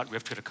to ask Dr.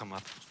 Rivka to come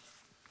up.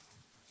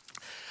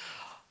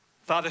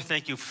 Father,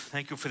 thank you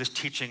for this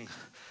teaching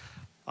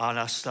on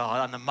us,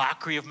 on the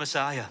mockery of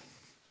Messiah.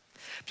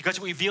 Because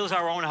it reveals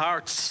our own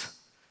hearts.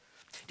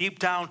 Deep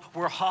down,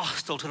 we're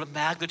hostile to the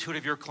magnitude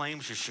of your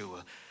claims,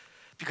 Yeshua.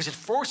 Because it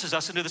forces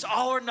us into this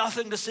all or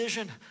nothing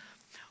decision.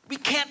 We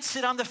can't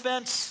sit on the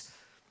fence.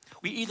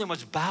 We either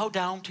must bow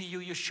down to you,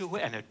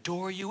 Yeshua, and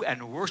adore you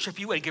and worship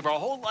you and give our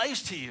whole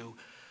lives to you,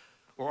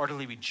 or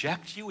utterly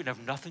reject you and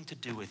have nothing to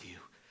do with you.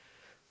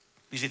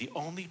 These are the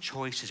only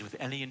choices with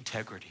any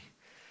integrity.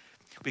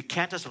 We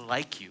can't just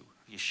like you,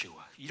 Yeshua.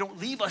 You don't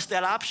leave us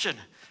that option.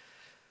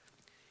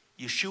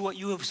 Yeshua,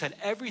 you have set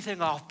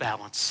everything off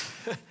balance.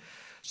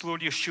 So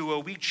Lord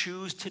Yeshua, we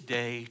choose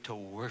today to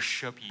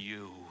worship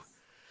you.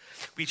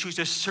 We choose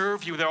to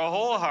serve you with our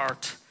whole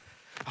heart,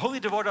 wholly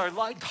devote our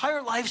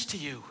entire lives to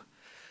you.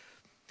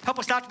 Help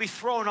us not to be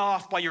thrown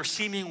off by your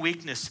seeming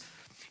weakness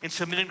in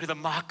submitting to the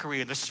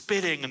mockery and the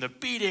spitting and the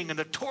beating and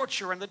the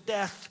torture and the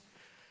death.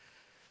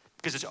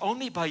 Because it's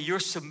only by your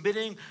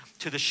submitting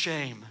to the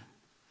shame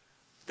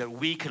that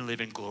we can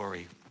live in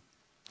glory.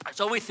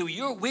 It's only through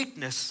your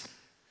weakness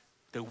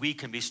that we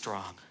can be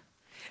strong.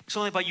 It's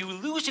only by you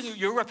losing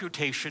your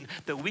reputation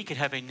that we can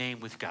have a name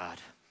with God.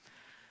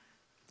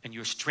 And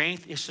your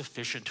strength is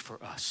sufficient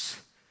for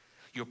us.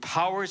 Your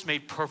power is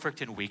made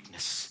perfect in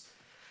weakness.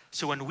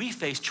 So when we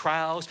face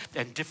trials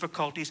and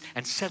difficulties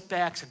and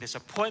setbacks and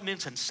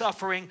disappointments and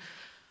suffering,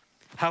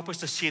 help us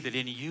to see that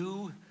in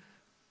you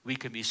we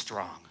can be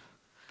strong.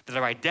 that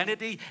our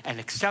identity and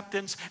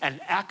acceptance and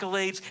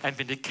accolades and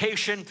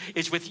vindication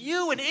is with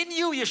you and in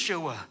you,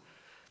 Yeshua.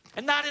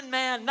 And not in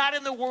man, not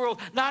in the world,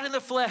 not in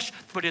the flesh,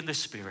 but in the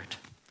Spirit.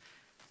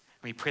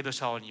 We pray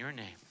this all in your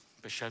name.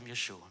 B'Shem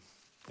Yeshua.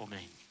 Amen.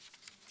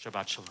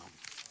 Shabbat Shalom.